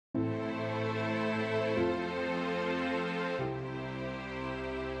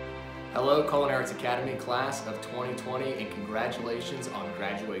Hello, Culinary Arts Academy class of 2020, and congratulations on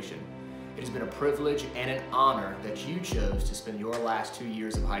graduation. It has been a privilege and an honor that you chose to spend your last 2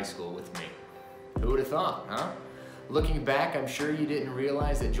 years of high school with me. Who would have thought, huh? Looking back, I'm sure you didn't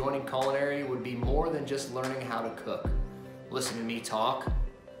realize that joining culinary would be more than just learning how to cook. Listening to me talk,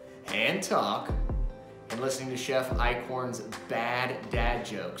 and listening to Chef Eichhorn's bad dad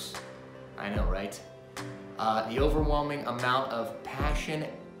jokes. I know, right? The overwhelming amount of passion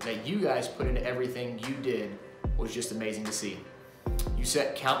that you guys put into everything you did was just amazing to see. You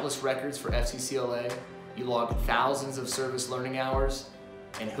set countless records for FCCLA, you logged thousands of service learning hours,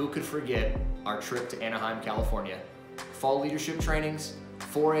 and who could forget our trip to Anaheim, California? Fall leadership trainings,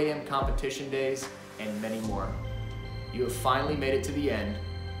 4 a.m. competition days, and many more. You have finally made it to the end,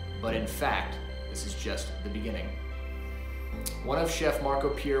 but in fact, this is just the beginning. One of Chef Marco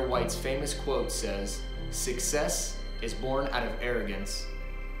Pierre White's famous quotes says, "Success is born out of arrogance,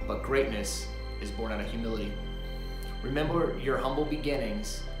 but greatness is born out of humility." Remember your humble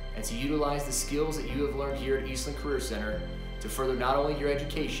beginnings and to utilize the skills that you have learned here at Eastland Career Center to further not only your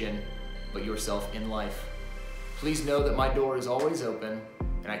education, but yourself in life. Please know that my door is always open,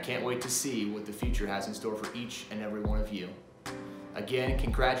 and I can't wait to see what the future has in store for each and every one of you. Again,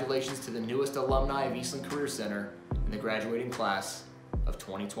 congratulations to the newest alumni of Eastland Career Center in the graduating class of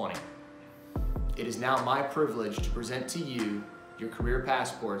 2020. It is now my privilege to present to you your career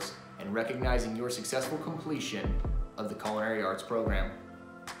passports and recognizing your successful completion of the Culinary Arts program.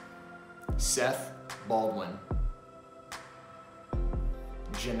 Seth Baldwin,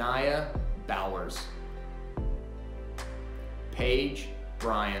 Janiyah Bowers, Paige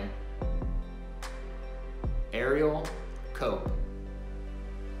Bryan, Ariel Cope,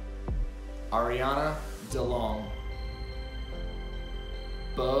 Ariana DeLong,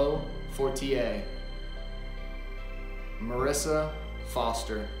 Beau Fortier, Marissa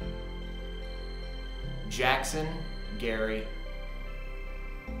Foster, Jackson Gary,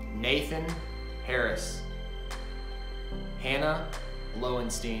 Nathan Harris, Hannah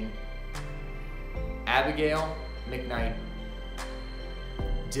Lowenstein, Abigail McKnight,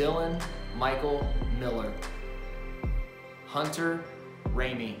 Dylan Michael Miller, Hunter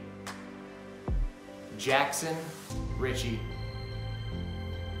Ramey, Jackson Ritchie,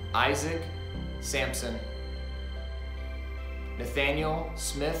 Isaac Sampson, Nathaniel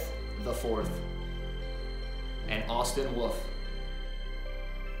Smith IV, and Austin Wolf.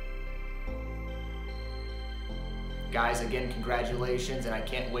 Guys, again, congratulations, and I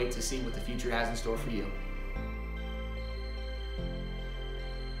can't wait to see what the future has in store for you.